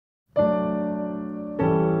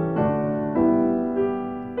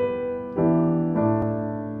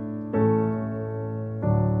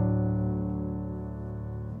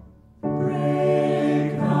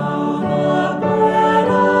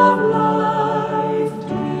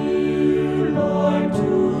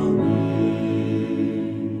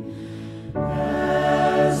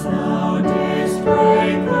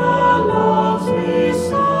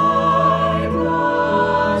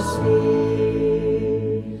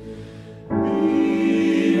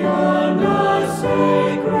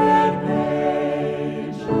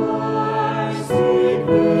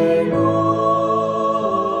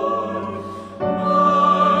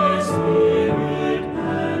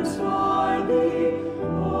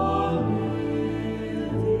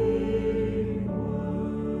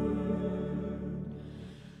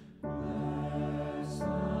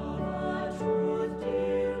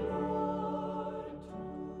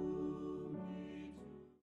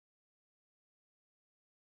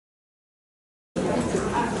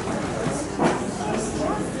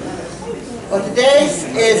Well, today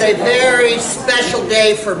is a very special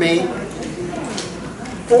day for me.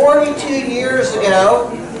 42 years ago,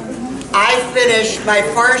 I finished my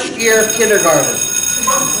first year of kindergarten.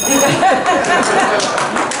 Sad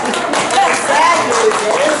news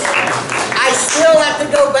is, I still have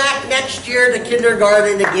to go back next year to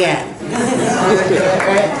kindergarten again.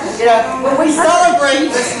 You know, when we celebrate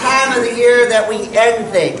this time of the year that we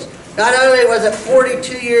end things, not only was it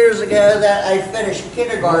 42 years ago that I finished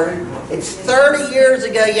kindergarten, it's 30 years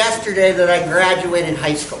ago yesterday that I graduated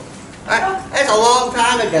high school. Right? That's a long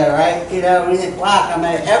time ago, right? You know, when you think, wow, am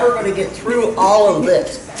I ever going to get through all of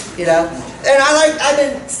this? You know? And I've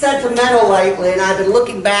been sentimental lately, and I've been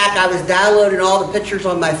looking back. I was downloading all the pictures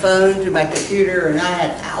on my phone to my computer, and I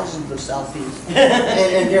had thousands of selfies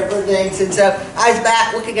and different things. And so I was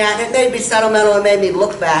back looking at it. It made me sentimental. It made me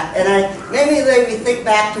look back. And it made me think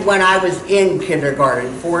back to when I was in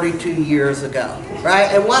kindergarten 42 years ago, right?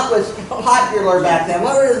 And what was popular back then?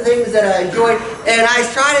 What were the things that I enjoyed? And I was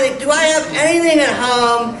trying to think, do I have anything at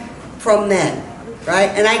home from then?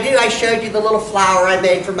 Right? And I do. I showed you the little flower I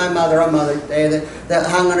made for my mother on Mother's Day that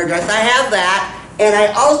hung on her dress. I have that. And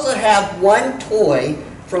I also have one toy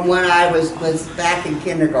from when I was back in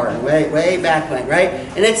kindergarten, way back when, right?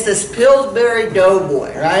 And it's this Pillsbury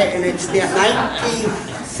Doughboy, right? And it's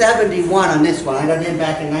 1971 on this one. I got it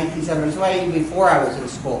back in 1970. It's way before I was in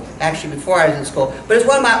school. Actually, before I was in school. But it's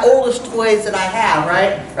one of my oldest toys that I have,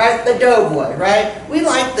 right? Right? The Doughboy, right? We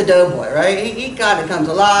like the Doughboy, right? He kind of comes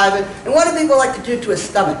alive. And what do people like to do to his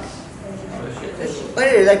stomach? What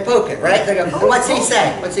do they poke it, right? They go, and what's he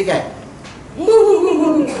say? What's he get?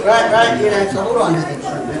 Right, you know, so hold on just a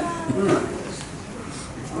minute.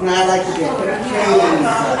 And I like to get change.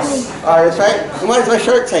 All right, that's right. And what does my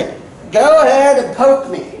shirt say? Go ahead and poke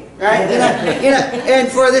me, right? You know,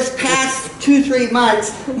 and for this past 2-3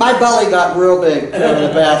 months, my belly got real big over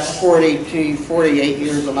the past 48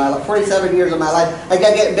 years of my life, 47 years of my life. I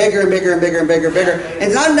got getting bigger and bigger and bigger and bigger and bigger.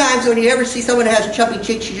 And sometimes when you ever see someone that has chubby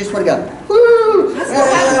cheeks, you just want to go, woo!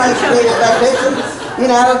 You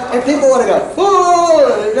know, and people want to go,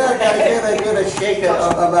 woo! They got to give a shake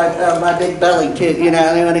of my big belly too. You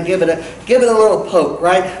know, they want to give it a little poke,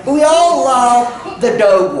 right? But we all love the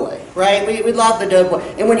Doughboy. Right? We love the Doughboy.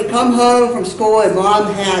 And when you come home from school and Mom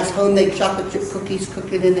has homemade chocolate chip cookies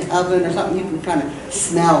cooking in the oven or something, you can kind of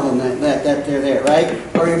smell them that they're there, right?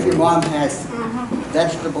 Or if your mom has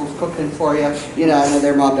vegetables cooking for you, you know, I know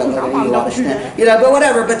their mom doesn't let you eat all the snack. You know, but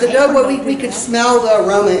whatever. But the Doughboy, we could smell the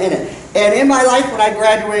aroma in it. And in my life, when I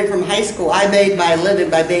graduated from high school, I made my living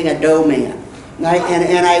by being a dough man. Right?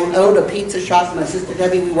 And I owned a pizza shop. My sister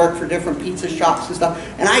Debbie, we worked for different pizza shops and stuff.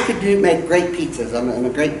 And I could make great pizzas. I'm a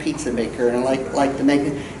great pizza maker, and I like to make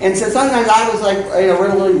it. And so sometimes I was like, you know,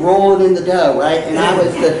 really rolling in the dough, right? And I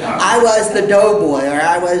was the Doughboy, or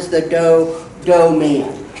I was the dough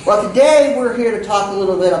man. Well, today we're here to talk a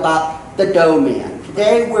little bit about the dough man.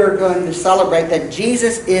 Today we're going to celebrate that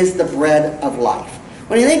Jesus is the bread of life.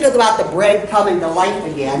 When you think about the bread coming to life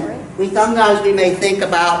again, sometimes we may think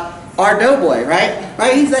about our Doughboy, right?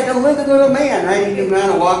 He's like a living little man, right? He can kind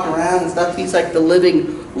of walk around and stuff. He's like the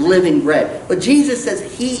living bread. But Jesus says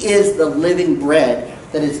he is the living bread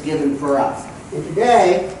that is given for us. And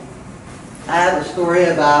today, I have a story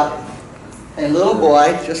about a little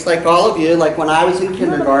boy, just like all of you, like when I was in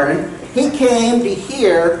kindergarten. He came to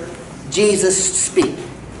hear Jesus speak.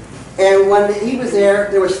 And when he was there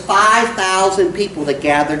was 5,000 people that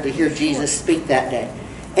gathered to hear Jesus speak that day.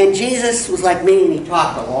 And Jesus was like me, and he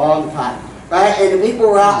talked a long time, right? And the people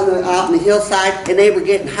were out in the hillside, and they were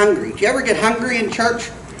getting hungry. Do you ever get hungry in church?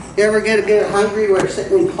 You ever get hungry where you're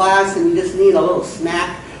sitting in class and you just need a little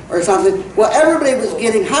snack or something? Well, everybody was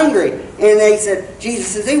getting hungry, and they said, Jesus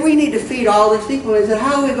says, hey, we need to feed all these people. And they said,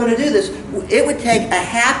 how are we going to do this? It would take a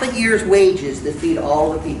half a year's wages to feed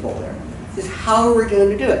all the people there. He says, how are we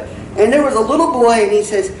going to do it? And there was a little boy, and he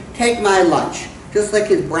says, take my lunch. Just like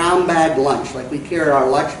his brown bag lunch, like we carry our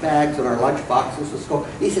lunch bags and our lunch boxes to school.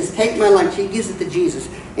 He says, take my lunch. He gives it to Jesus.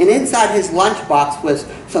 And inside his lunch box was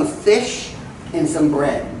some fish and some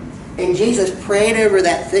bread. And Jesus prayed over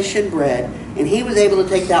that fish and bread, and he was able to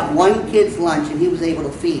take that one kid's lunch, and he was able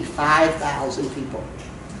to feed 5,000 people.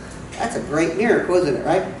 That's a great miracle, isn't it,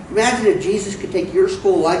 right? Imagine if Jesus could take your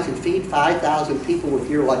school lunch and feed 5,000 people with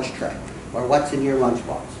your lunch tray, or what's in your lunch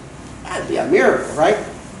box. That'd be a miracle, right?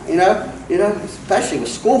 You know, especially with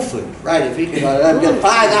school food, right? If he could get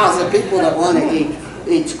 5,000 people that want to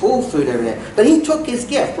eat school food every day. But he took his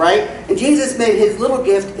gift, right? And Jesus made his little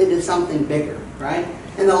gift into something bigger, right?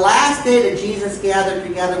 And the last day that Jesus gathered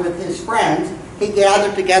together with his friends, he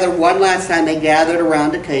gathered together one last time. They gathered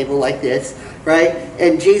around a table like this, right?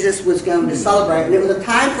 And Jesus was going to celebrate. And it was a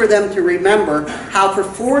time for them to remember how for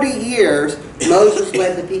 40 years Moses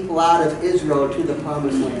led the people out of Israel to the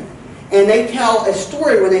promised land. And they tell a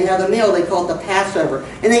story when they have a meal. They call it the Passover.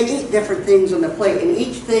 And they eat different things on the plate. And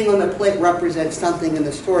each thing on the plate represents something in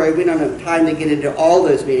the story. We don't have time to get into all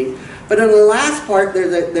those meanings. But in the last part,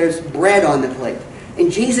 there's bread on the plate.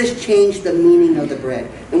 And Jesus changed the meaning of the bread.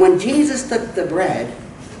 And when Jesus took the bread,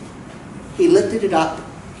 he lifted it up.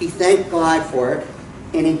 He thanked God for it.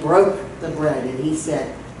 And he broke the bread. And he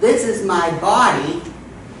said, "This is my body,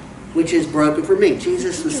 which is broken for me."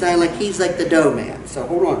 Jesus was saying like he's like the dough man. So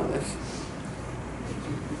hold on to this.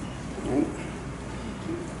 Right.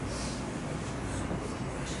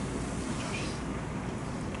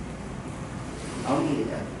 I'll eat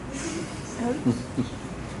it up.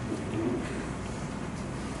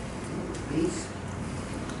 Piece.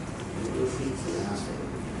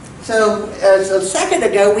 So a second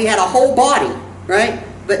ago we had a whole body, right?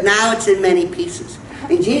 But now it's in many pieces.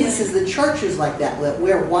 And Jesus says the church is like that.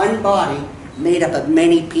 We're one body made up of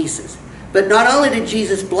many pieces. But not only did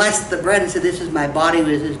Jesus bless the bread and say, "This is my body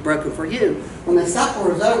which is broken for you," when the supper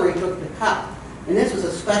was over, he took the cup. And this was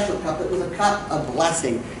a special cup. It was a cup of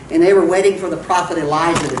blessing. And they were waiting for the prophet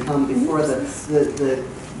Elijah to come before the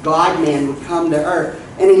God-man would come to earth.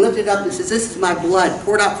 And he lifted up and says, "This is my blood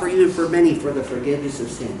poured out for you and for many for the forgiveness of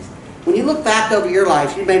sins." When you look back over your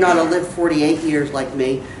lives, you may not have lived 48 years like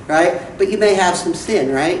me, right? But you may have some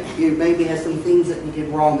sin, right? You maybe have some things that you did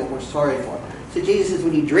wrong that we're sorry for. So Jesus says,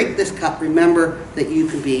 when you drink this cup, remember that you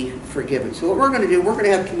can be forgiven. So what we're going to do, we're going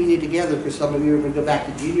to have communion together. For some of you, we're going to go back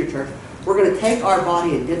to junior church. We're going to take our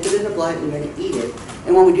body and dip it in the blood, and we're going to eat it.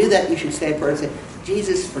 And when we do that, you should say a prayer and say,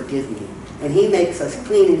 "Jesus, forgive me." And he makes us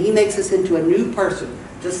clean, and he makes us into a new person.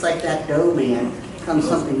 Just like that dough man,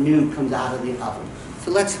 something new comes out of the oven.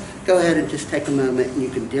 So let's go ahead and just take a moment, and you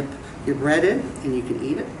can dip your bread in, and you can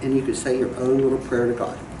eat it, and you can say your own little prayer to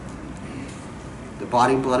God. The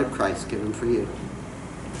body and blood of Christ given for you.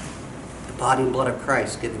 The body and blood of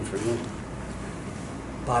Christ given for you.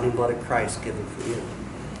 The body and blood of Christ given for you.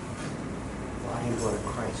 The body and blood of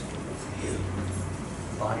Christ given for you.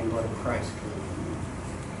 The body and blood of Christ given for you.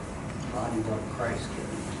 The body and blood of Christ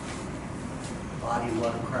given for you. The body and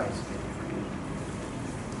blood of Christ given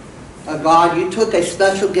for you. God, you took a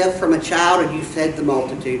special gift from a child and you fed the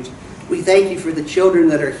multitudes. We thank you for the children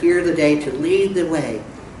that are here today to lead the way,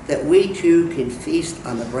 that we too can feast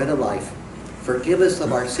on the bread of life. Forgive us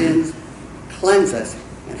of our sins, cleanse us,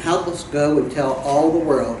 and help us go and tell all the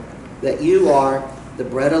world that you are the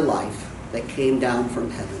bread of life that came down from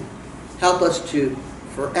heaven. Help us to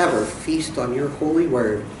forever feast on your holy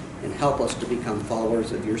word, and help us to become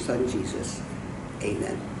followers of your Son Jesus.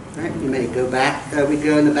 Amen. All right, you may go back. We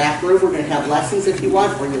go in the back room. We're going to have lessons if you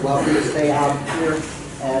want, or you're welcome to stay out here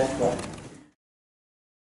as well.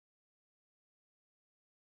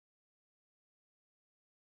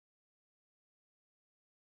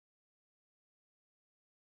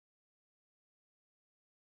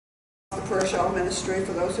 The Prayer Shawl Ministry,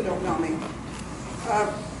 for those who don't know me.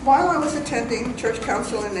 While I was attending church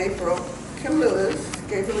council in April, Kim Lewis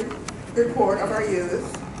gave a report of our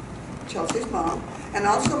youth, Chelsea's mom, and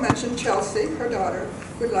also mentioned Chelsea, her daughter,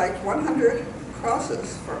 would like 100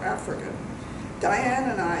 crosses for Africa. Diane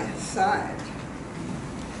and I sighed.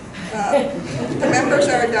 The members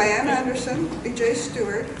are Diane Anderson, B.J.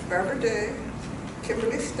 Stewart, Barbara Day,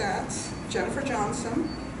 Kimberly Statz, Jennifer Johnson,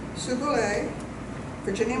 Sue Boulay,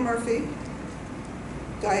 Virginia Murphy,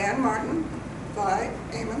 Diane Martin, Vi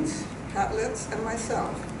Amons, Pat Litz, and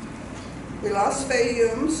myself. We lost Faye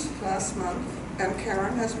Humes last month, and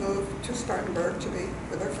Karen has moved to Spartanburg to be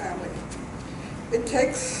with her family. It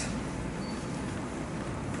takes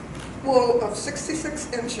wool of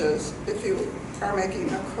 66 inches if you are making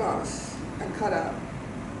a cross and cut out,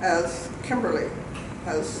 as Kimberly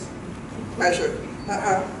has measured.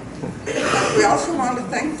 We also want to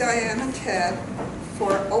thank Diane and Ted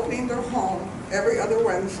for opening their home every other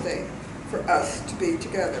Wednesday for us to be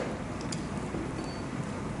together.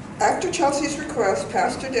 After Chelsea's request,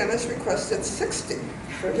 Pastor Dennis requested 60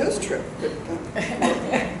 for his trip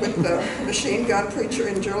with the machine gun preacher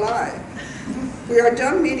in July. We are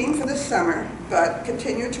done meeting for the summer, but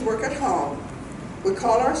continue to work at home. We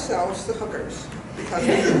call ourselves the hookers because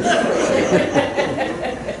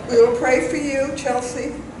we will pray for you,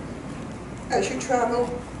 Chelsea, as you travel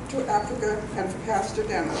to Africa, and for Pastor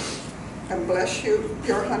Dennis, and bless you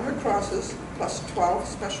your 100 crosses plus 12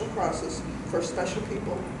 special crosses for special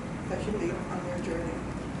people that you meet on your journey.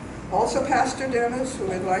 Also, Pastor Dennis, who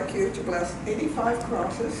would like you to bless 85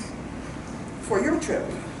 crosses for your trip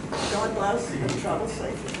God bless and travel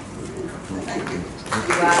safely. Thank you.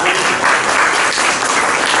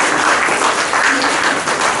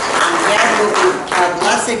 Dad will be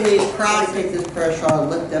blessing these proud to take this prayer shawl and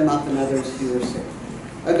lift them up and others who are sick.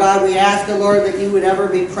 Oh God, we ask, the Lord, that you would ever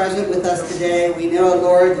be present with us today. We know,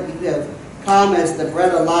 Lord, that you have come as the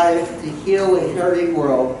bread of life to heal a hurting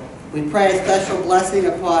world. We pray a special blessing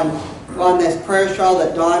upon this prayer shawl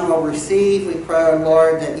that Don will receive. We pray,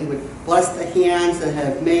 Lord, that you would bless the hands that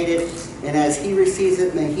have made it. And as he receives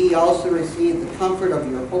it, may he also receive the comfort of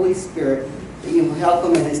your Holy Spirit, that you will help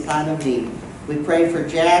him in his time of need. We pray for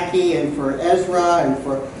Jackie and for Ezra and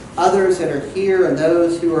for others that are here and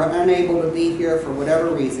those who are unable to be here for whatever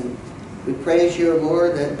reason. We praise you,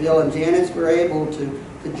 Lord, that Bill and Janice were able to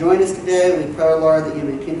join us today. We pray, Lord, that you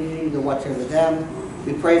would continue to watch over them.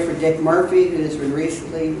 We pray for Dick Murphy, who has been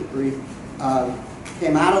recently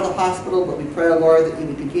came out of the hospital, but we pray, Lord, that you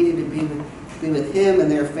would continue to be with him and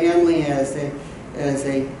their family as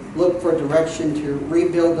they look for direction to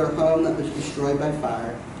rebuild their home that was destroyed by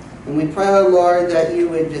fire. And we pray, Lord, that you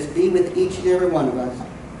would just be with each and every one of us.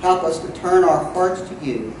 Help us to turn our hearts to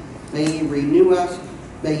you. May you renew us.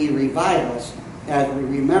 May you revive us as we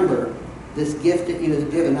remember this gift that you have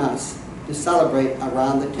given us to celebrate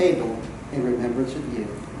around the table in remembrance of you.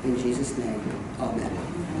 In Jesus' name,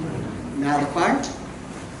 amen. Now the choir.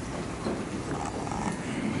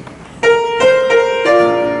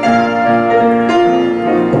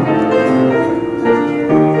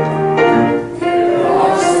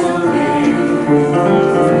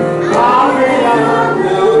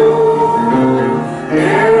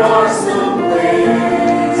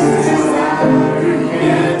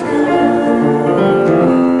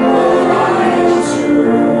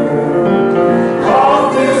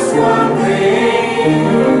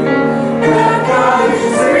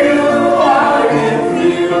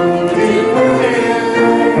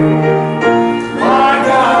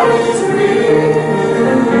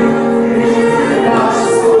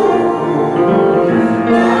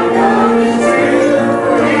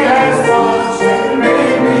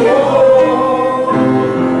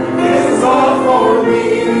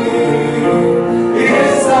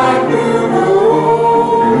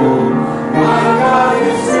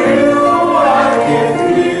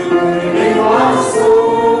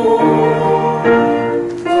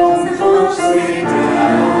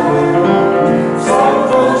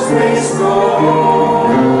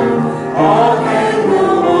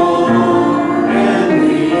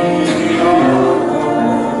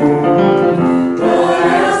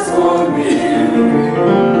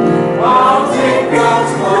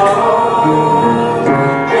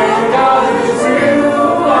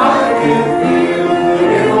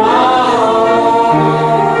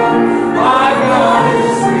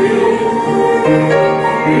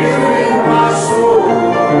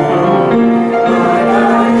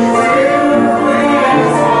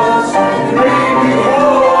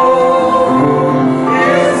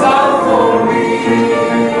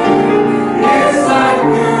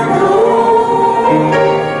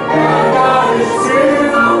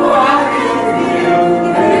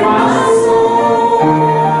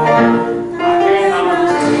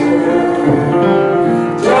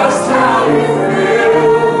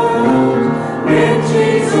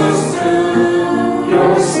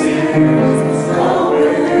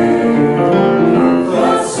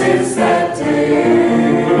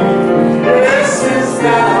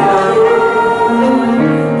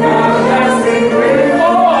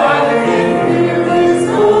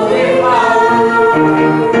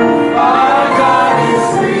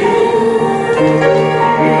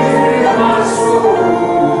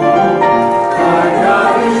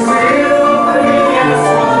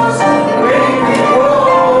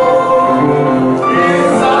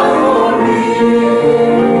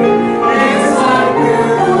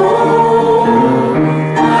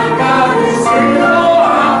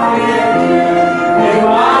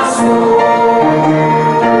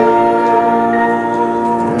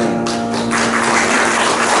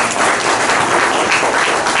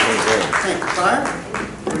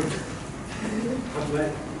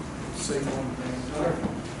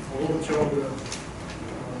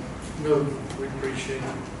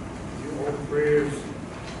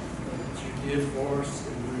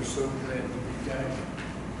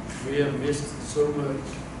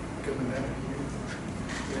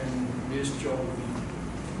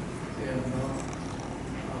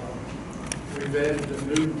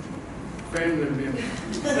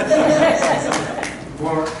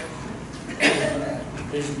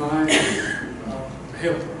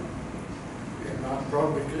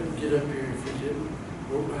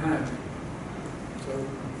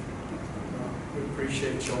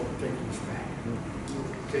 appreciate get y'all taking this back.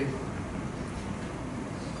 Okay?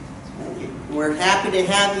 Thank you. We're happy to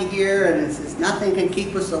have you here, and it's nothing can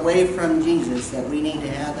keep us away from Jesus, that we need to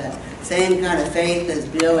have that same kind of faith as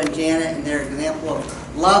Bill and Janet and their example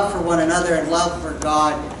of love for one another and love for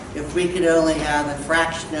God. If we could only have a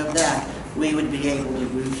fraction of that, we would be able to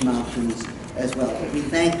move mountains as well. We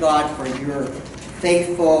thank God for your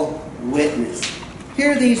faithful witness.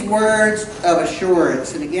 Hear these words of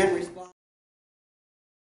assurance, and again respond.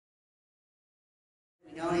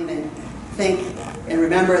 We don't even think and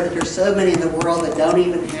remember that there's so many in the world that don't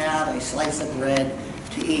even have a slice of bread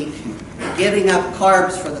to eat. Giving up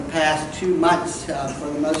carbs for the past 2 months for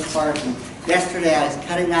the most part. And yesterday I was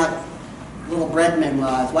cutting out little bread men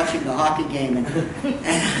while I was watching the hockey game, and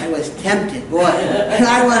I was tempted, boy. And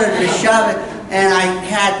I wanted to shove it, and I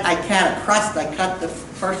had a crust. I cut the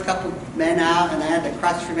first couple men out, and I had the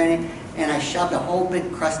crust remaining, and I shoved a whole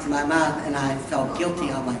big crust in my mouth, and I felt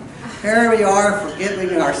guilty. I'm like, here we are,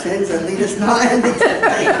 forgiving our sins and lead us not into temptation.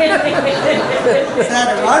 So I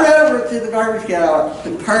had to run over to the garbage can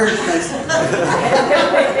and purge myself.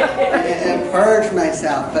 and purge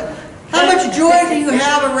myself. But how much joy do you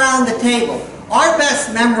have around the table? Our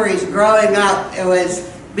best memories growing up, it was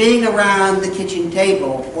being around the kitchen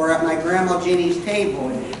table or at my Grandma Jenny's table.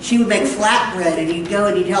 And she would make flatbread, and you'd go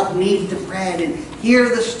and you'd help knead the bread and hear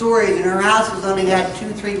the stories. And her house was only had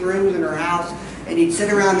 2-3 rooms in her house. And you'd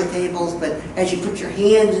sit around the tables, but as you put your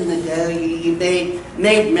hands in the dough, you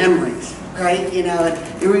made memories, right? You know,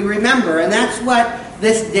 and we remember. And that's what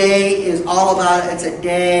this day is all about. It's a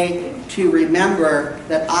day to remember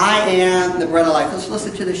that I am the bread of life. Let's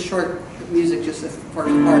listen to this short music, just the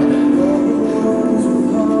first part of it.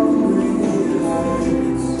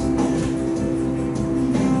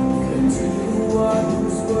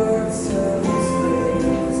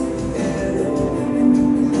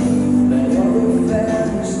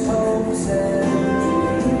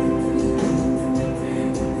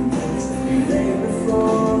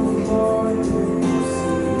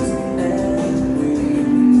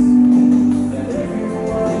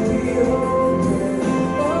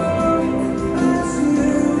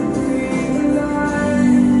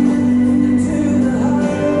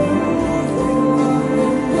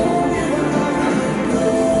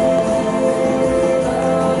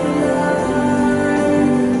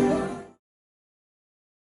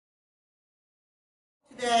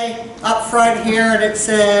 Up front here, and it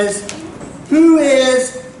says, who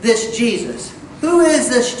is this Jesus? Who is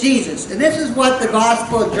this Jesus? And this is what the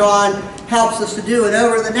Gospel of John helps us to do. And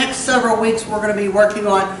over the next several weeks, we're going to be working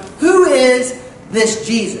on who is this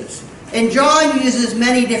Jesus. And John uses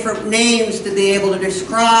many different names to be able to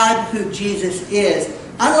describe who Jesus is.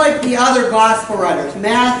 Unlike the other Gospel writers,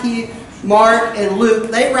 Matthew, Mark, and Luke,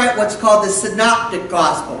 they write what's called the Synoptic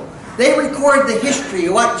Gospel. They record the history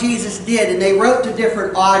of what Jesus did, and they wrote to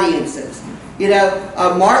different audiences. You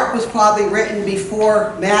know, Mark was probably written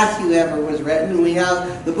before Matthew ever was written. We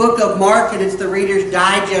have the book of Mark, and it's the Reader's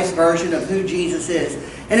Digest version of who Jesus is.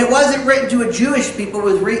 And it wasn't written to a Jewish people,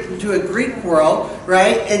 it was written to a Greek world,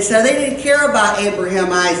 right? And so they didn't care about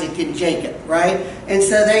Abraham, Isaac, and Jacob, right? And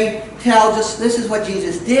so they tell just, this is what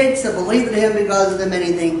Jesus did, so believe in him because of the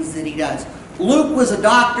many things that he does. Luke was a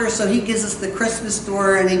doctor, so he gives us the Christmas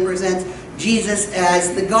story, and he presents Jesus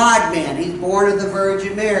as the God-man. He's born of the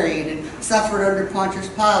Virgin Mary and suffered under Pontius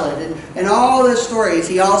Pilate, and all those stories.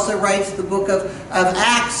 He also writes the book of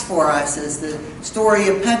Acts for us as the story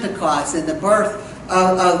of Pentecost and the birth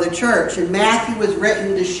of the church. And Matthew was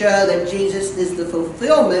written to show that Jesus is the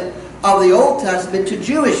fulfillment of the Old Testament to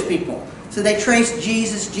Jewish people. So they trace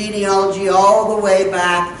Jesus' genealogy all the way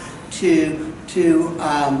back to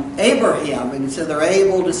Abraham, and so they're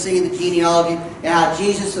able to see the genealogy and how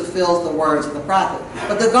Jesus fulfills the words of the prophet.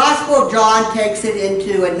 But the Gospel of John takes it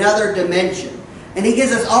into another dimension, and he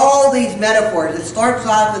gives us all these metaphors. It starts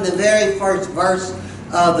off in the very first verse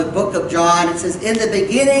of the book of John. It says, in the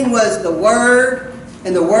beginning was the Word,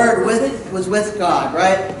 and the Word was with God,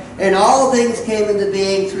 right? And all things came into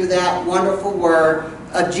being through that wonderful Word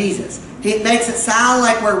of Jesus. He makes it sound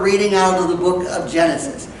like we're reading out of the book of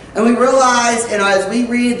Genesis. And we realize, as we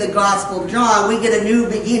read the Gospel of John, we get a new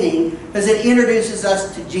beginning because it introduces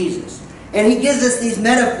us to Jesus. And he gives us these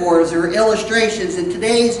metaphors or illustrations. In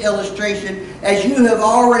today's illustration, as you have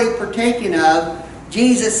already partaken of,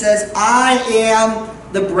 Jesus says, I am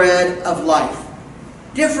the bread of life.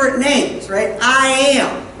 Different names, right? I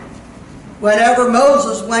am. Whenever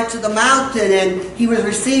Moses went to the mountain and he was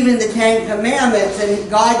receiving the 10 Commandments, and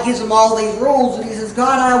God gives him all these rules, and he says,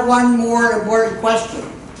 God, I have one more important question.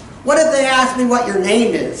 What if they ask me what your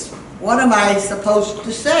name is? What am I supposed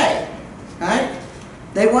to say? Right?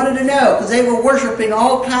 They wanted to know because they were worshiping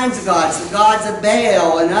all kinds of gods, the gods of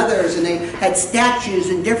Baal and others, and they had statues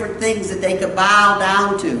and different things that they could bow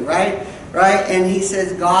down to, right? Right? And he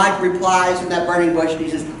says, God replies from that burning bush, and he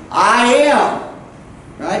says, I am.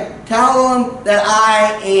 Right? Tell them that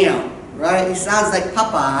I am. Right? He sounds like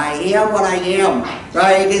Papa. I am what I am.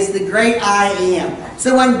 Right? He is the great I am.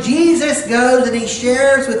 So when Jesus goes and he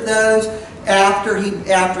shares with those after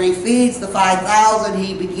he feeds the 5,000,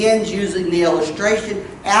 he begins using the illustration.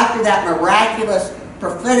 After that miraculous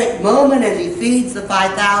prophetic moment as he feeds the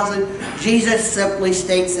 5,000, Jesus simply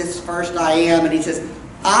states this first I am, and he says,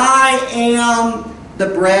 I am the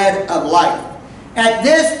bread of life. At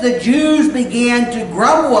this, the Jews began to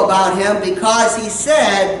grumble about him because he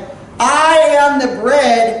said, I am the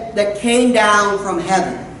bread that came down from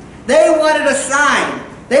heaven. They wanted a sign.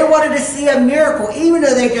 They wanted to see a miracle. Even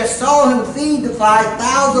though they just saw him feed the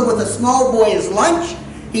 5,000 with a small boy's lunch,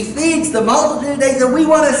 he feeds the multitude. They said, we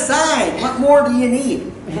want a sign. What more do you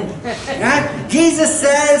need? Right? Jesus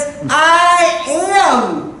says, I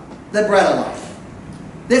am the bread of life.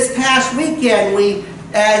 This past weekend,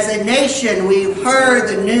 as a nation, we've heard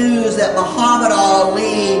the news that Muhammad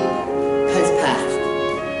Ali has passed.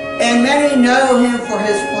 And many know him for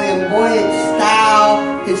his flamboyant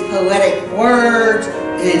style, his poetic words,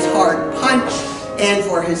 his hard punch, and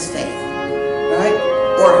for his faith, right?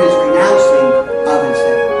 Or his renouncing of his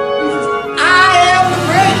faith. He says, I am the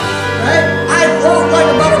great, right? I float like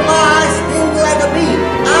a butterfly, I sting like a bee.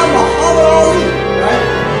 I'm Muhammad Ali, right?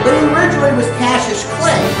 But he originally was Cassius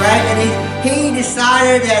Clay, right? And he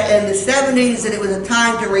decided that in the 70s that it was a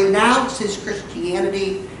time to renounce his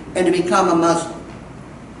Christianity and to become a Muslim.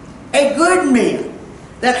 A good man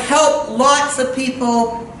that helped lots of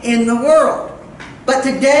people in the world. But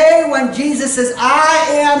today when Jesus says, I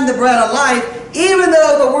am the bread of life, even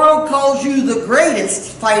though the world calls you the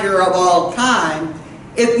greatest fighter of all time,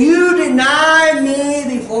 if you deny me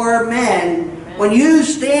before men, when you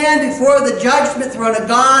stand before the judgment throne of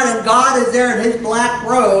God, and God is there in his black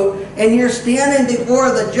robe, and you're standing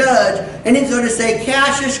before the judge, and he's going to say,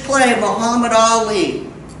 Cassius Clay, Muhammad Ali,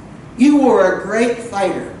 you were a great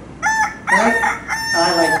fighter. Right?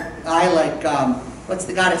 I like what's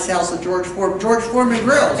the guy that sells the George Foreman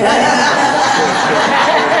grills? Right?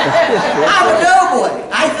 I'm a doughboy.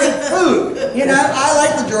 I think food. You know, I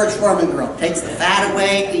like the George Foreman grill. Takes the fat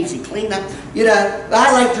away, easy cleanup. You know,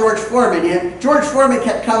 I like George Foreman. You know, George Foreman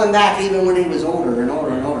kept coming back even when he was older and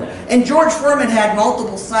older and older. And George Foreman had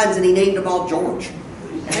multiple sons, and he named them all George.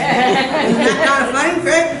 Isn't that kind of funny,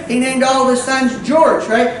 right? He named all of his sons George,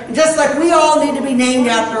 right? Just like we all need to be named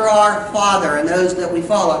after our Father and those that we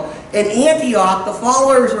follow. In Antioch, the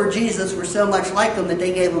followers of Jesus were so much like them that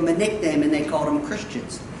they gave them a nickname and they called them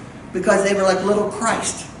Christians because they were like little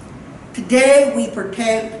Christ. Today we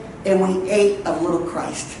partake and we ate of little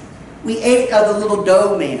Christ. We ate of the little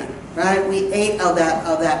dough man, right? We ate of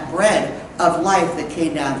that bread of life that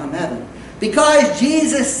came down from heaven. Because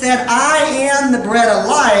Jesus said, I am the bread of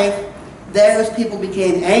life, those people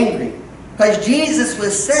became angry. Because Jesus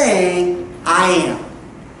was saying, I am.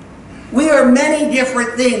 We are many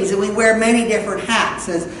different things, and we wear many different hats.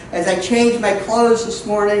 As I changed my clothes this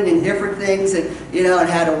morning and different things, and and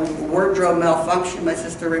had a wardrobe malfunction, my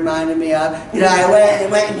sister reminded me of. I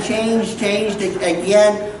went and changed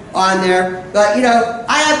again on there. But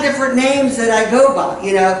I have different names that I go by.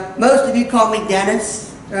 Most of you call me Dennis.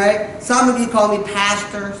 Right? Some of you call me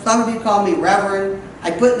pastor. Some of you call me reverend.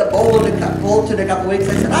 I put in the bulletin a couple weeks.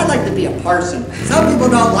 I said, I'd like to be a parson. Some people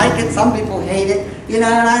don't like it. Some people hate it. And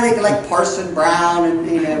I think like Parson Brown and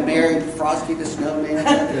married Frosty the Snowman.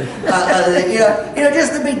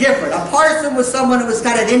 Just to be different. A parson was someone who was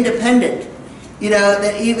kind of independent.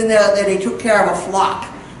 That even though that he took care of a flock.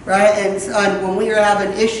 Right? And when we were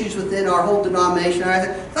having issues within our whole denomination, I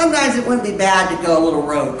said, sometimes it wouldn't be bad to go a little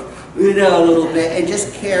rogue. A little bit, and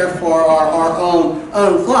just care for our own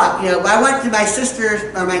flock. I went to my sister's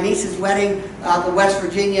or my niece's wedding out in West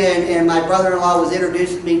Virginia, and my brother-in-law was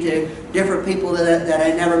introducing me to different people that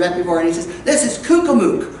I'd never met before, and he says, "This is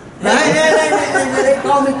Kookamook." Right? and they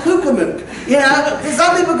call me Kookamook.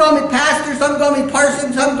 Some people call me pastor, some call me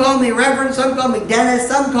parson, some call me reverend, some call me dentist,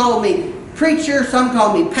 some call me preacher, some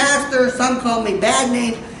call me pastor, some call me bad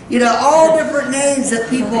names. All different names that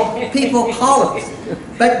people call us.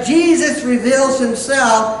 But Jesus reveals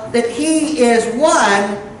himself that he is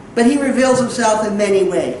one, but he reveals himself in many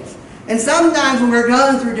ways. And sometimes when we're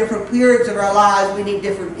going through different periods of our lives, we need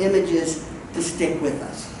different images to stick with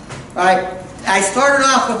us. Right? I started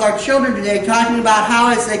off with our children today talking about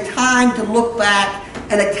how it's a time to look back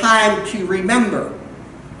and a time to remember.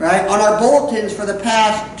 Right? On our bulletins for the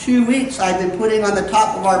past 2 weeks, I've been putting on the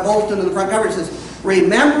top of our bulletin in the front cover, it says,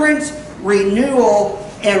 Remembrance, renewal,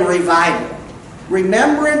 and revival.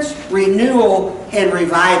 Remembrance, renewal, and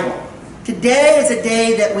revival. Today is a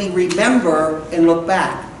day that we remember and look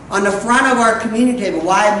back. On the front of our communion table,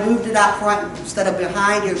 why I moved it out front instead of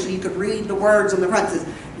behind here so you could read the words on the front. It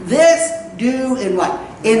says, this do in what?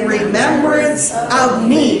 In remembrance of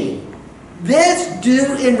me. This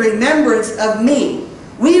do in remembrance of me.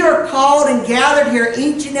 We are called and gathered here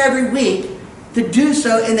each and every week to do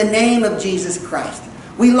so in the name of Jesus Christ.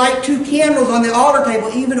 We light 2 candles on the altar table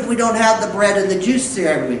even if we don't have the bread and the juice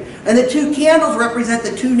there every week. And the 2 candles represent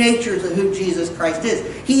the 2 natures of who Jesus Christ is.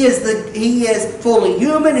 He is fully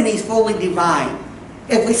human and He's fully divine.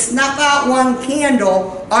 If we snuff out one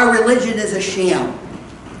candle, our religion is a sham.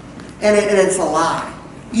 And it's a lie.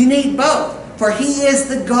 You need both. For He is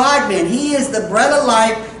the God-man. He is the bread of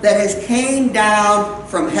life that has came down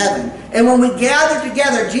from heaven. And when we gather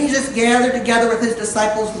together, Jesus gathered together with His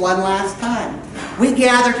disciples one last time. We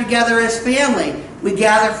gather together as family. We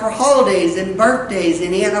gather for holidays and birthdays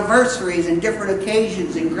and anniversaries and different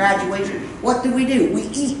occasions and graduation. What do? We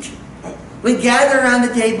eat. We gather around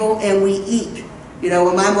the table and we eat. You know,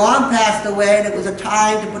 when my mom passed away and it was a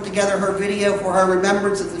time to put together her video for her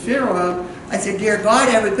remembrance at the funeral home, I said, dear God,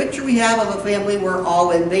 every picture we have of a family, we're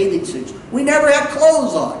all in bathing suits. We never had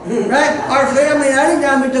clothes on, right? Our family,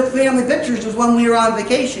 anytime we took family pictures was when we were on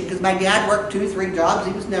vacation because my dad worked 2, 3 jobs.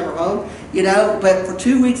 He was never home, you know, but for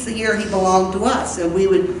 2 weeks a year he belonged to us. And we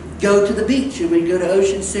would go to the beach and we'd go to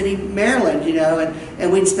Ocean City, Maryland, you know,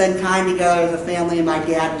 and we'd spend time together as a family, and my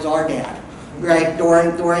dad was our dad, right?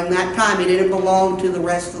 During that time. He didn't belong to the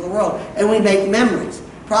rest of the world. And we make memories.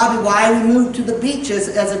 Probably why we moved to the beach as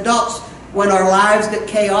adults. When our lives get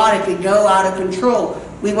chaotic and go out of control,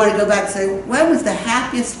 we want to go back and say, when was the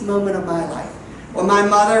happiest moment of my life? When my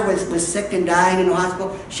mother was sick and dying in the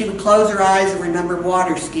hospital, she would close her eyes and remember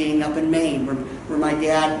water skiing up in Maine, where my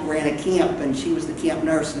dad ran a camp, and she was the camp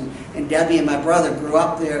nurse, and Debbie and my brother grew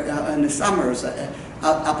up there in the summers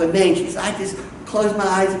up in Maine. She said, I just close my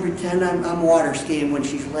eyes and pretend I'm water skiing when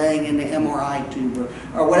she's laying in the MRI tube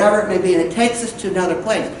or whatever it may be, and it takes us to another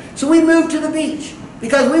place. So we moved to the beach.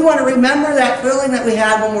 Because we want to remember that feeling that we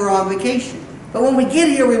had when we were on vacation. But when we get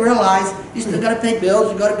here, we realize you still got to pay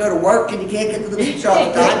bills, you got to go to work, and you can't get to the beach all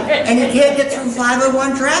the time, and you can't get through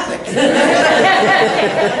 501 traffic.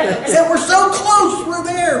 So we're so close, we're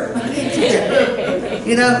there.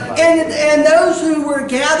 You know, and those who were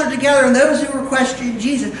gathered together and those who were questioning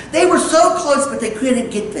Jesus, they were so close, but they couldn't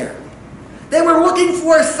get there. They were looking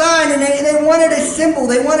for a sign, and they wanted a symbol.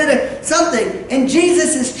 They wanted something. And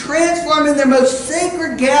Jesus is transforming their most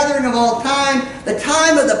sacred gathering of all time, the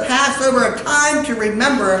time of the Passover, a time to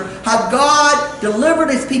remember how God delivered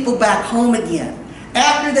His people back home again.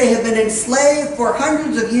 After they had been enslaved for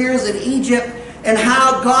hundreds of years in Egypt, and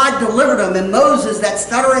how God delivered them. And Moses, that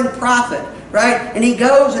stuttering prophet, right? And he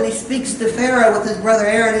goes and he speaks to Pharaoh with his brother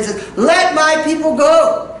Aaron. He says, let my people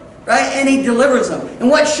go. Right? And he delivers them. And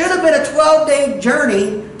what should have been a 12-day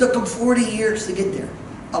journey took them 40 years to get there.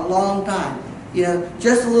 A long time. You know,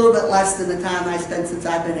 just a little bit less than the time I spent since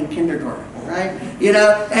I've been in kindergarten. Right? You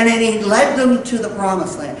know, and then he led them to the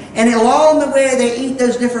promised land. And along the way they eat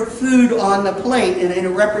those different food on the plate, and it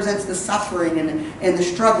represents the suffering and the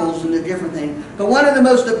struggles and the different things. But one of the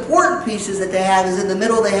most important pieces that they have is in the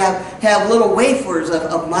middle they have little wafers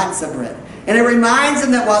of matzah bread. And it reminds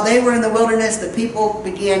them that while they were in the wilderness, the people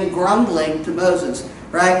began grumbling to Moses,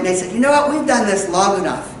 right? And they said, you know what, we've done this long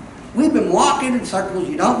enough. We've been walking in circles.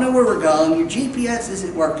 You don't know where we're going. Your GPS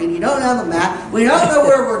isn't working. You don't have a map. We don't know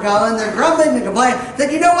where we're going. They're grumbling and complaining. They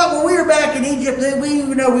said, you know what, when we were back in Egypt,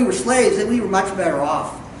 we were slaves, and we were much better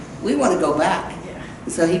off. We want to go back.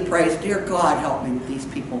 And so he prays, dear God, help me with these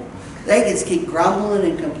people. They just keep grumbling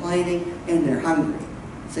and complaining, and they're hungry.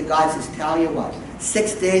 So God says, tell you what,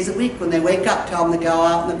 6 days a week when they wake up, tell them to go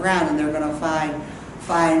out in the ground, and they're going to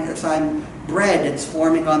find bread that's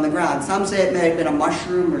forming on the ground. Some say it may have been a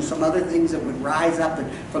mushroom or some other things that would rise up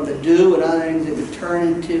from the dew and other things that would turn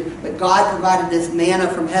into. But God provided this manna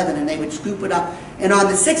from heaven, and they would scoop it up. And on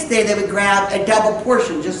the 6th day, they would grab a double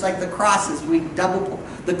portion, just like the crosses. We double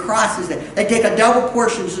the crosses. They take a double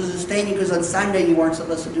portion to sustain you, because on Sunday you weren't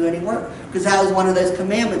supposed to do any work, because that was one of those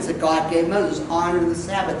commandments that God gave Moses: honor the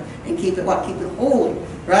Sabbath and keep it what? Keep it holy,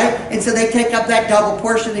 right? And so they take up that double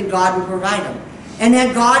portion, and God would provide them. And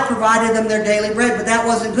then God provided them their daily bread, but that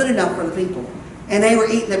wasn't good enough for the people. And they were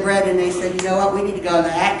eating the bread, and they said, you know what, we need to go on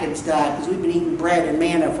the Atkins diet, because we've been eating bread and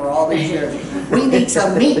manna for all these years. We need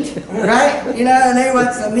some meat, right? You know, and they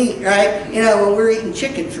want some meat, right? You know, when we were eating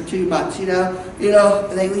chicken for 2 months, we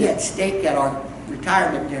had steak at our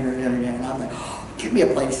retirement dinner the other day, and I'm like, oh, give me a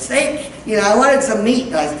plate of steak. You know, I wanted some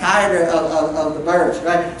meat. I was tired of the birds,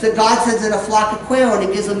 right? So God sends in a flock of quail, and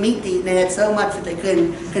He gives them meat to eat, and they had so much that they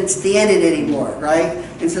couldn't stand it anymore, right?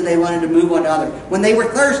 And so they wanted to move on to other. When they were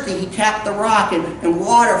thirsty, He tapped the rock, and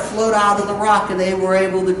water flowed out of the rock, and they were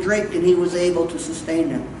able to drink, and He was able to sustain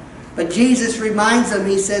them. But Jesus reminds them,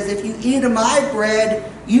 He says, if you eat of my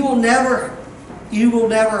bread, you will never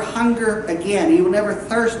hunger again. You will never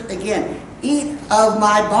thirst again. Eat of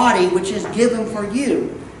my body, which is given for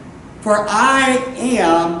you. For I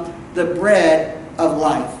am the bread of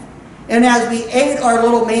life. And as we ate our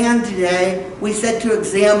little man today, we said to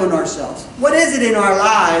examine ourselves. What is it in our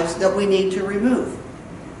lives that we need to remove?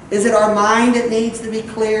 Is it our mind that needs to be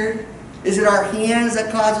cleared? Is it our hands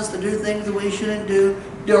that cause us to do things that we shouldn't do?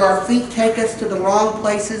 Do our feet take us to the wrong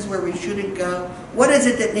places where we shouldn't go? What is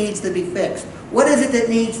it that needs to be fixed? What is it that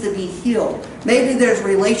needs to be healed? Maybe there's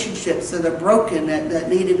relationships that are broken that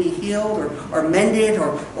need to be healed or mended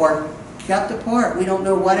or kept apart. We don't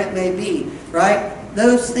know what it may be, right?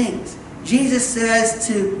 Those things. Jesus says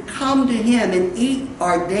to come to Him and eat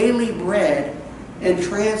our daily bread and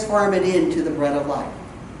transform it into the bread of life.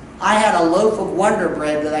 I had a loaf of Wonder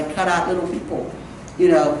Bread that I cut out little people, you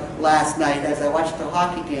know, last night as I watched the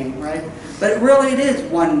hockey game, right? But really it is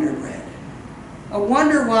Wonder Bread. I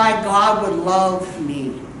wonder why God would love me.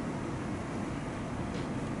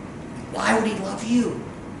 Why would He love you?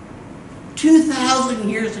 2,000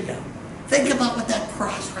 years ago. Think about what that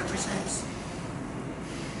cross represents.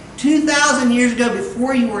 2,000 years ago,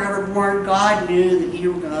 before you were ever born, God knew that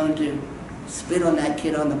you were going to spit on that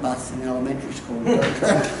kid on the bus in elementary school.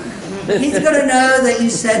 He's going to know that you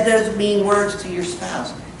said those mean words to your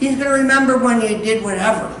spouse. He's going to remember when you did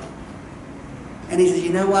whatever. And He says,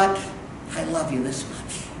 you know what? I love you this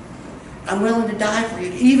much. I'm willing to die for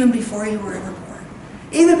you, even before you were ever born.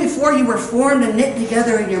 Even before you were formed and knit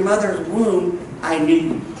together in your mother's womb, I knew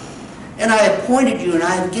you. And I appointed you, and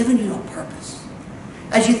I have given you a purpose.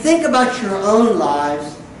 As you think about your own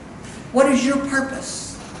lives, what is your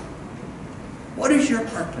purpose? What is your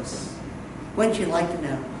purpose? Wouldn't you like to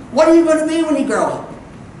know? What are you going to be when you grow up?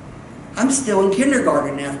 I'm still in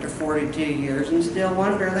kindergarten after 42 years and still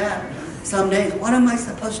wonder that. Some days, what am I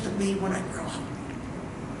supposed to be when I grow up?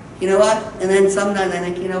 You know what? And then sometimes I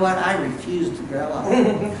think, you know what? I refuse to grow up.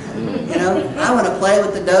 You know, I want to play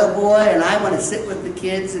with the doughboy, and I want to sit with the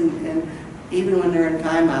kids, and even when they're in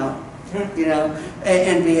timeout, you know,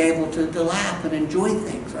 and be able to laugh and enjoy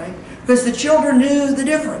things, right? Because the children knew the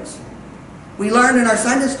difference. We learned in our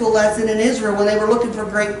Sunday school lesson in Israel when they were looking for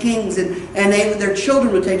great kings, and their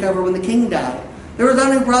children would take over when the king died. There was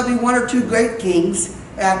only probably one or two great kings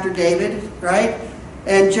after David, right?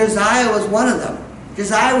 And Josiah was one of them.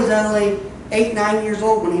 Josiah was only 8, 9 years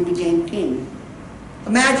old when he became king.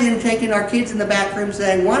 Imagine taking our kids in the back room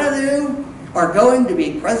saying, one of you are going to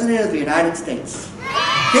be president of the United States.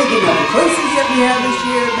 Thinking of the choices that we have this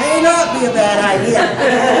year may not be a bad idea.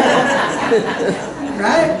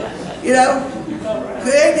 Right? You know,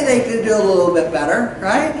 maybe they could do a little bit better,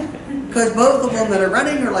 right? Because both of them that are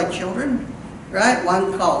running are like children, right?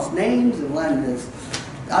 One calls names and one does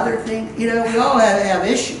other things. You know, we all have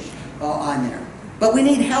issues on there. But we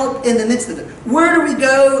need help in the midst of it. Where do we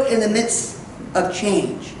go in the midst of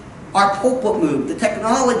change? Our pulpit moved. The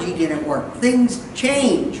technology didn't work. Things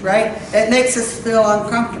change, right? It makes us feel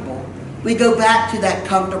uncomfortable. We go back to that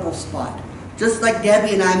comfortable spot. Just like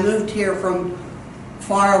Debbie and I moved here from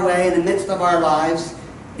far away in the midst of our lives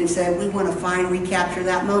and said we want to recapture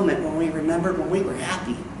that moment when we remembered when we were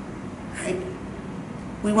happy, right?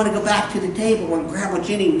 We want to go back to the table when Grandma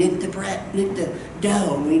Jenny knit the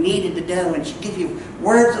dough, and we kneaded the dough, and she'd give you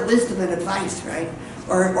words of wisdom and advice, right?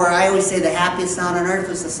 Or I always say the happiest sound on earth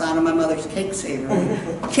was the sound of my mother's cake saver.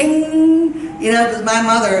 Ching! You know, because my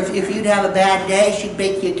mother, if you'd have a bad day, she'd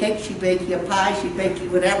bake you a cake, she'd bake you a pie, she'd bake you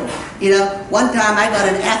whatever. You know, one time I got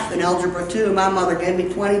an F in Algebra 2, and my mother gave me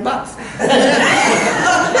 $20. I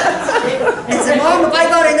said, Mom, if I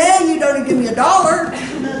got an A, you don't give me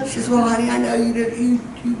 $1. She says, well, honey, I know you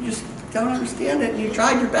just don't understand it, and you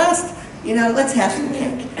tried your best. You know, let's have some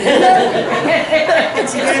cake. And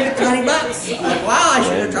she gave me $20. Like, wow, I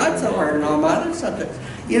should have tried so hard and all my other subjects.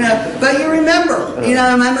 You know, but you remember, you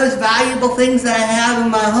know, my most valuable things that I have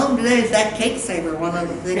in my home today is that cake saver, one of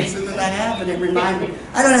the things that I have, and it reminds me,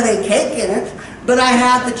 I don't have any cake in it, but I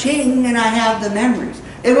have the ching and I have the memories.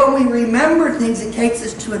 And when we remember things, it takes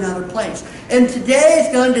us to another place. And today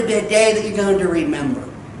is going to be a day that you're going to remember.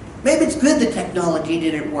 Maybe it's good the technology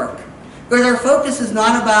didn't work. Because our focus is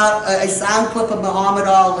not about a sound clip of Muhammad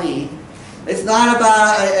Ali. It's not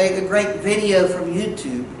about a great video from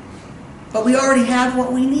YouTube. But we already have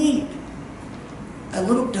what we need. A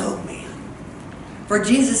little dough man. For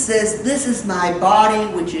Jesus says, this is my body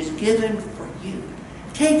which is given for you.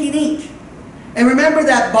 Take and eat. And remember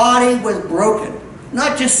that body was broken.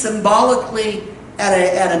 Not just symbolically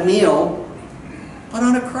at a meal, but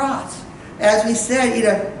on a cross. As we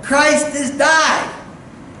said, Christ has died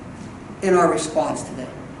in our response today.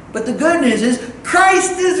 But the good news is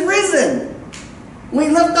Christ is risen. We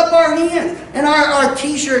lift up our hands and our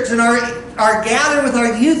t-shirts and our gather with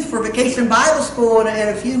our youth for Vacation Bible School in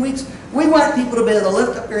a few weeks. We want people to be able to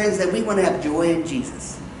lift up their hands that we want to have joy in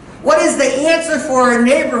Jesus. What is the answer for our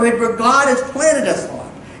neighborhood where God has planted us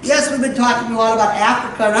on? Yes, we've been talking a lot about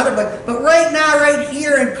Africa and other, but right now, right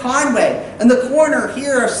here in Conway, in the corner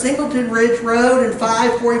here of Singleton Ridge Road and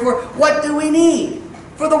 544, what do we need?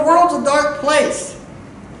 For the world's a dark place,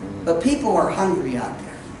 but people are hungry out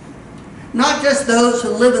there. Not just those who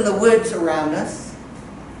live in the woods around us,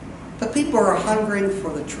 but people are hungering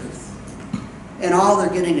for the truth. And all they're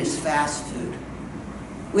getting is fast food.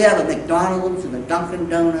 We have a McDonald's and a Dunkin'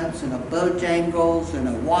 Donuts and a Bojangles and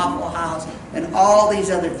a Waffle House and all these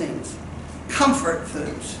other things. Comfort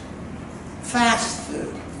foods. Fast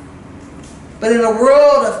food. But in a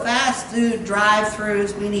world of fast food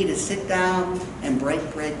drive-thrus, we need to sit down and break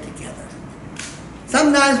bread together.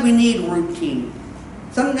 Sometimes we need routine.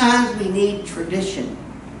 Sometimes we need tradition.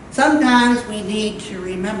 Sometimes we need to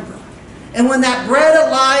remember. And when that bread of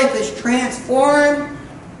life is transformed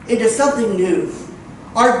into something new,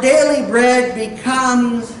 our daily bread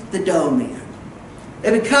becomes the dough man.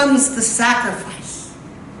 It becomes the sacrifice.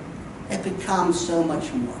 It becomes so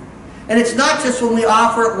much more. And it's not just when we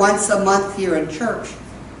offer it once a month here in church,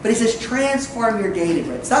 but he says transform your daily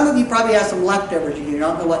bread. Some of you probably have some leftovers and you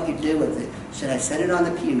don't know what you do with it. Should I set it on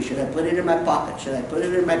the pew? Should I put it in my pocket? Should I put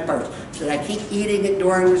it in my purse? Should I keep eating it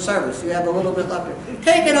during the service? You have a little bit left.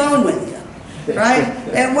 Take it on with you. Right?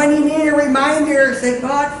 And when you need a reminder, say,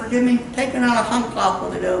 God, forgive me, taking out a hunk off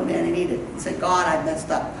with the dough man and eat it. And say, God, I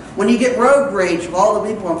messed up. When you get road rage of all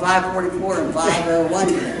the people on 544 and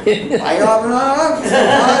 501, I all wrong.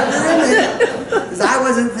 God, forgive me. Because I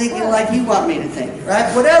wasn't thinking like you want me to think.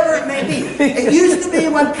 Right? Whatever it may be. It used to be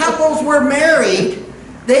when couples were married,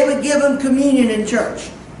 they would give them communion in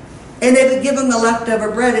church. And they would give them the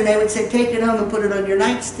leftover bread and they would say, take it home and put it on your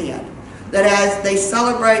nightstand. That as they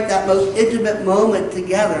celebrate that most intimate moment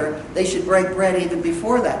together, they should break bread even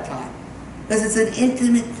before that time. Because it's an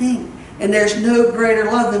intimate thing. And there's no greater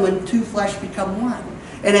love than when two flesh become one.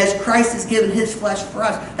 And as Christ has given his flesh for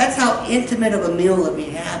us, that's how intimate of a meal that we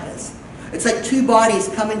have is. It's like two bodies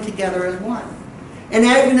coming together as one. And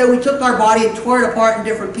even though we took our body and tore it apart in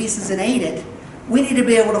different pieces and ate it, we need to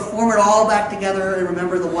be able to form it all back together and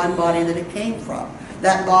remember the one body that it came from.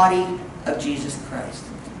 That body of Jesus Christ.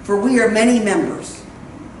 For we are many members,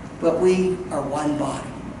 but we are one body.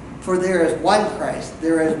 For there is one Christ,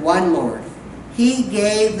 there is one Lord. He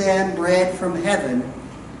gave them bread from heaven,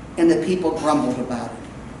 and the people grumbled about it.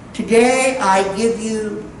 Today I give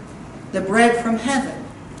you the bread from heaven.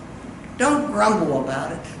 Don't grumble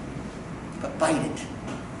about it, but bite it.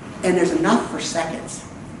 And there's enough for seconds,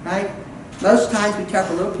 right? Most times we tear up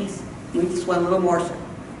a little piece, we just want a little morsel.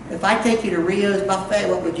 If I take you to Rio's buffet,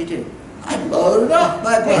 what would you do? I'd load it up,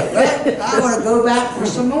 my butt, right? I want to go back for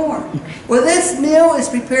some more. Well, this meal is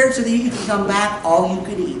prepared so that you can come back all you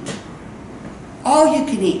can eat. All you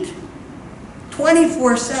can eat.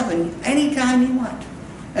 24/7, anytime you want.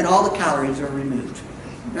 And all the calories are removed.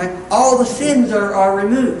 Right? All the sins are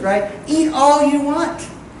removed, right? Eat all you want.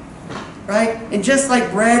 Right? And just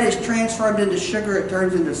like bread is transformed into sugar, it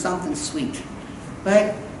turns into something sweet.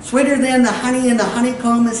 Right? Sweeter than the honey and the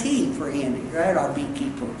honeycomb is he, for Andy, right? Our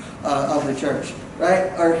beekeeper of the church,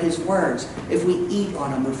 right? Are his words. If we eat on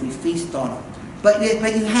them, if we feast on them. But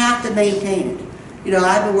you have to maintain it. You know,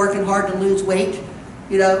 I've been working hard to lose weight,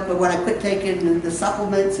 you know, but when I quit taking the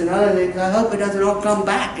supplements and other things, I hope it doesn't all come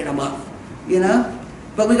back in a month, you know?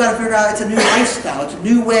 But we got to figure out it's a new lifestyle. It's a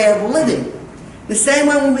new way of living. The same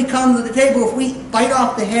way when we come to the table, if we bite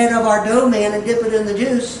off the head of our dough man and dip it in the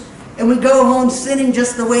juice, and we go home sinning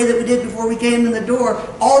just the way that we did before we came in the door,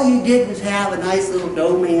 all you did was have a nice little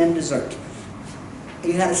dough man dessert.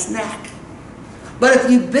 You had a snack. But if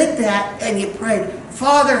you bit that and you prayed,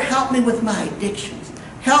 Father, help me with my addictions.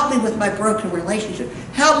 Help me with my broken relationship.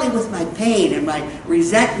 Help me with my pain and my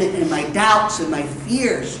resentment and my doubts and my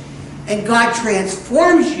fears. And God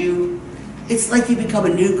transforms you. It's like you become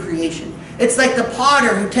a new creation. It's like the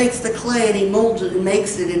potter who takes the clay and he molds it and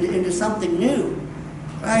makes it into something new.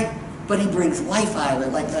 Right? But he brings life out of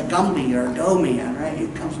it, like a Gumby or a dough man, right?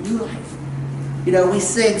 It comes new life. You know, we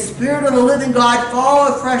sing, Spirit of the living God, fall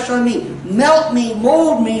afresh on me. Melt me,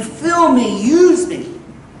 mold me, fill me, use me.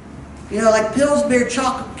 You know, like Pillsbury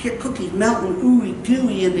chocolate chip cookies melting ooey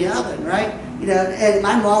gooey in the oven, right? You know, and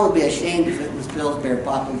my mom would be ashamed if it was Pillsbury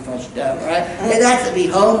popping fresh dough, right? It has to be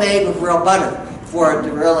homemade with real butter for it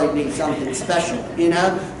to really be something special, you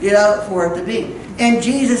know, for it to be. And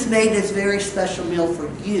Jesus made this very special meal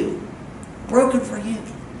for you, broken for you.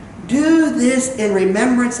 Do this in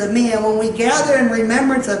remembrance of me. And when we gather in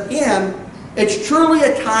remembrance of him, it's truly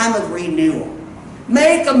a time of renewal.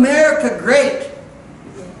 Make America great.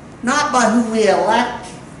 Not by who we elect,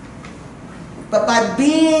 but by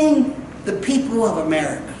being the people of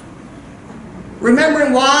America.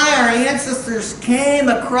 Remembering why our ancestors came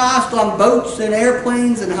across on boats and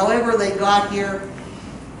airplanes and however they got here.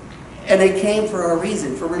 And they came for a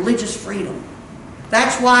reason, for religious freedom.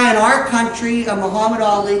 That's why in our country, a Muhammad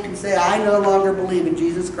Ali can say, I no longer believe in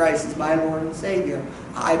Jesus Christ as my Lord and Savior.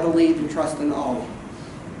 I believe and trust in Allah.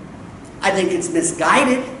 I think it's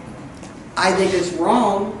misguided. I think it's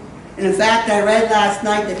wrong. And in fact, I read last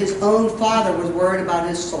night that his own father was worried about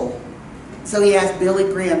his soul. So he asked Billy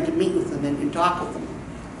Graham to meet with him and talk with him.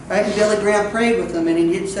 Right? And Billy Graham prayed with him, and he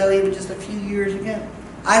did so even just a few years ago.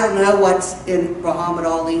 I don't know what's in Muhammad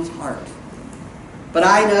Ali's heart. But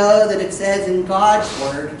I know that it says in God's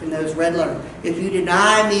word, in those red letters, if you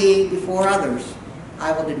deny me before others,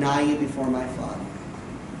 I will deny you before my Father.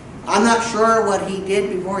 I'm not sure what he did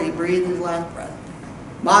before he breathed his last breath.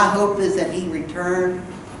 My hope is that he returned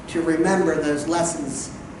to remember those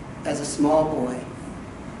lessons as a small boy.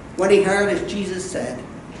 When he heard, as Jesus said,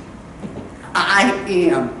 I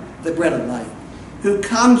am the bread of life. Who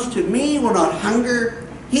comes to me will not hunger.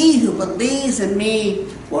 He who believes in me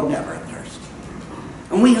will never thirst.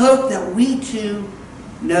 And we hope that we too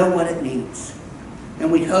know what it means.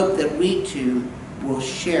 And we hope that we too will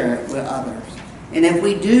share it with others. And if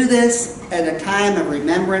we do this at a time of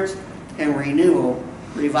remembrance and renewal,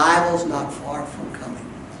 revival's not far from coming.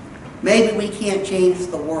 Maybe we can't change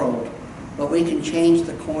the world, but we can change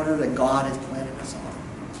the corner that God has planted us on.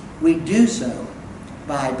 We do so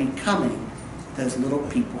by becoming those little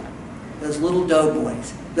people, those little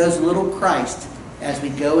doughboys, those little Christ as we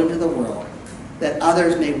go into the world, that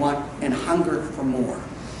others may want and hunger for more,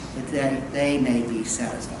 that they may be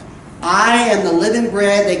satisfied. I am the living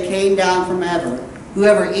bread that came down from heaven.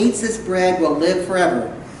 Whoever eats this bread will live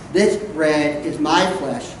forever. This bread is my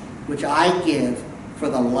flesh, which I give for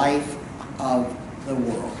the life of the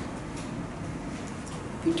world.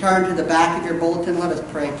 If you turn to the back of your bulletin, let us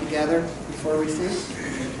pray together before we sing.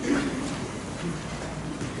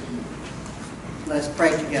 Let us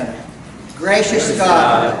pray together. Gracious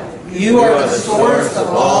God, you are the source of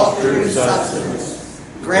all true substance.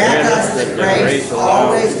 Grant us the grace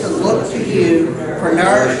always to look to you for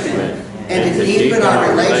nourishment and to deepen our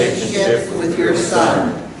relationship with your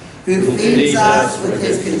Son, who feeds us with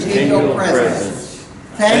his continual presence.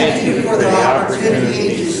 Thank you for the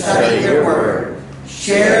opportunity to study your word,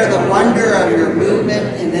 share the wonder of your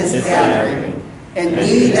movement in this gathering, and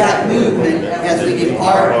lead that movement as we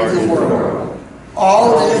depart in the world.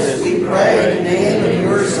 All this we pray in the name of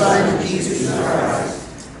your Son, Jesus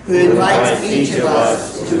Christ, who invites each of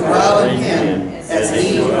us to dwell in him as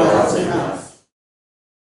he dwells in us.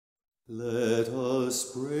 Let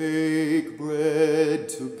us break bread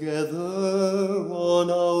together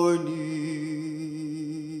on our knees.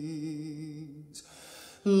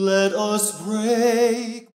 Let us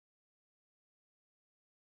break